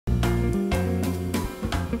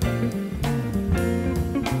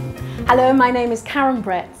Hello, my name is Karen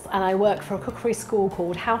Bretz and I work for a cookery school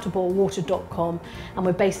called howtoboilwater.com, and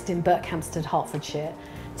we're based in Berkhamsted, Hertfordshire.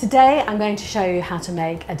 Today I'm going to show you how to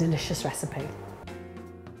make a delicious recipe.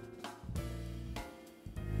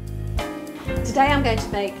 Today I'm going to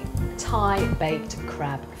make Thai baked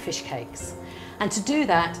crab fish cakes. And to do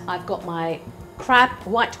that, I've got my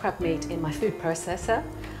white crab meat in my food processor.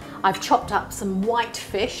 I've chopped up some white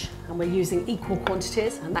fish, and we're using equal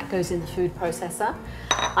quantities, and that goes in the food processor.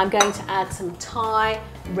 I'm going to add some Thai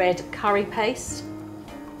red curry paste,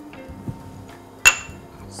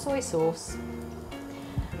 soy sauce,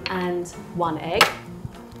 and 1 egg.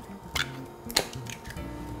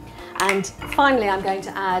 And finally, I'm going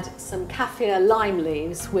to add some kaffir lime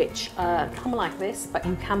leaves, which come like this, but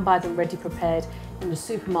you can buy them ready prepared in the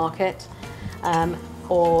supermarket.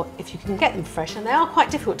 Or if you can get them fresh, and they are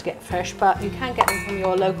quite difficult to get fresh, but you can get them from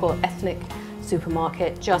your local ethnic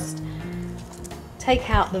supermarket. Just take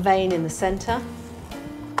out the vein in the centre,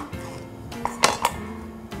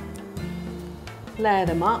 layer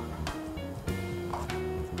them up,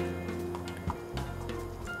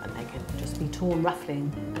 and they can just be torn roughly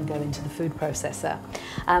and go into the food processor.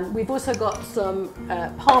 We've also got some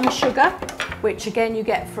palm sugar, which again you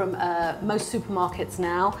get from most supermarkets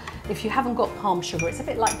now. If you haven't got palm sugar, it's a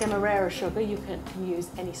bit like demerara sugar. You can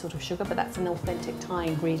use any sort of sugar, but that's an authentic Thai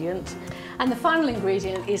ingredient. And the final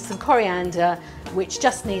ingredient is some coriander, which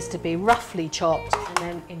just needs to be roughly chopped and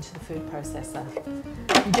then into the food processor.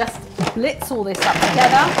 You just blitz all this up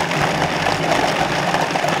together.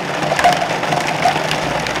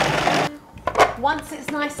 Once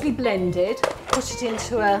it's nicely blended, put it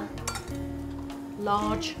into a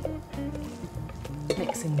large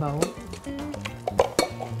mixing bowl.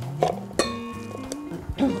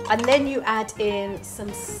 And then you add in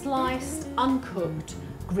some sliced, uncooked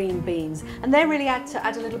green beans. And they really add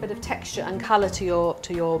a little bit of texture and colour to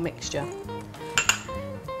your mixture.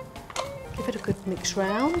 Give it a good mix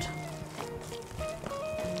round.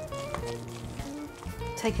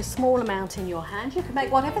 Take a small amount in your hand. You can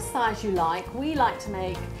make whatever size you like. We like to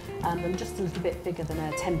make them just a little bit bigger than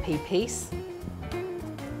a 10p piece.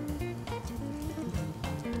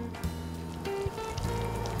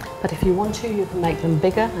 But if you want to, you can make them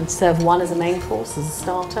bigger and serve one as a main course, as a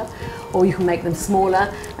starter, or you can make them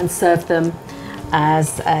smaller and serve them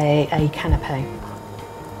as a canapé.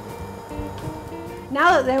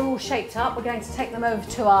 Now that they're all shaped up, we're going to take them over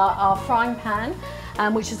to our frying pan,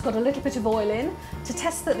 which has got a little bit of oil in. To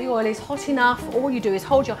test that the oil is hot enough, all you do is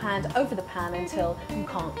hold your hand over the pan until you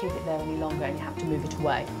can't keep it there any longer and you have to move it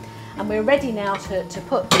away. And we're ready now to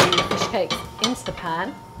put the fish cake into the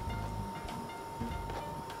pan.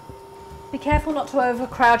 Be careful not to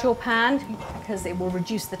overcrowd your pan because it will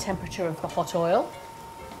reduce the temperature of the hot oil.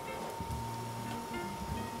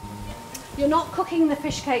 You're not cooking the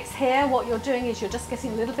fish cakes here. What you're doing is you're just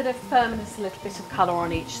getting a little bit of firmness, a little bit of colour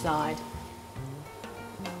on each side.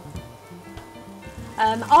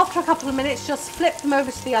 After a couple of minutes, just flip them over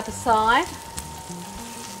to the other side.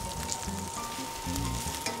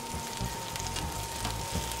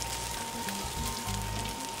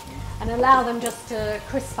 And allow them just to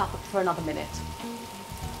crisp up for another minute.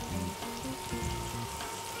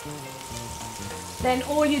 Then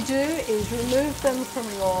all you do is remove them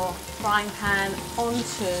from your frying pan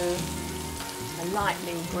onto a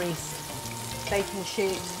lightly greased baking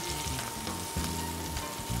sheet.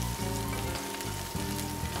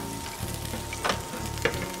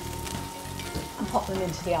 And pop them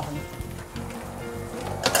into the oven.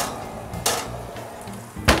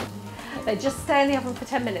 They just stay in the oven for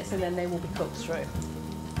 10 minutes and then they will be cooked through.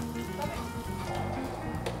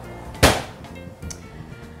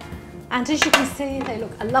 And as you can see, they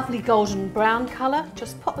look a lovely golden brown colour.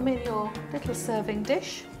 Just pop them in your little serving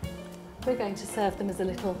dish. We're going to serve them as a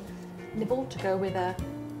little nibble to go with a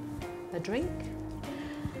drink.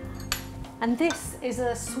 And this is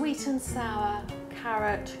a sweet and sour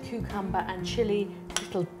carrot, cucumber and chilli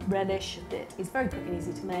little relish. It's very quick and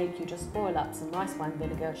easy to make. You just boil up some rice wine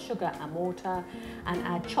vinegar, sugar and water, and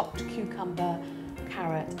add chopped cucumber,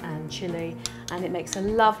 carrot and chilli, and it makes a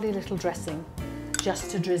lovely little dressing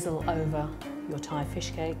just to drizzle over your Thai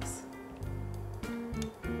fish cakes.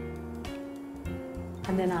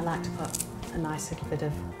 And then I like to put a nice little bit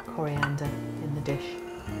of coriander in the dish.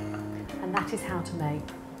 And that is how to make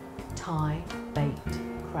Thai baked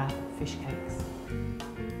crab fish cakes.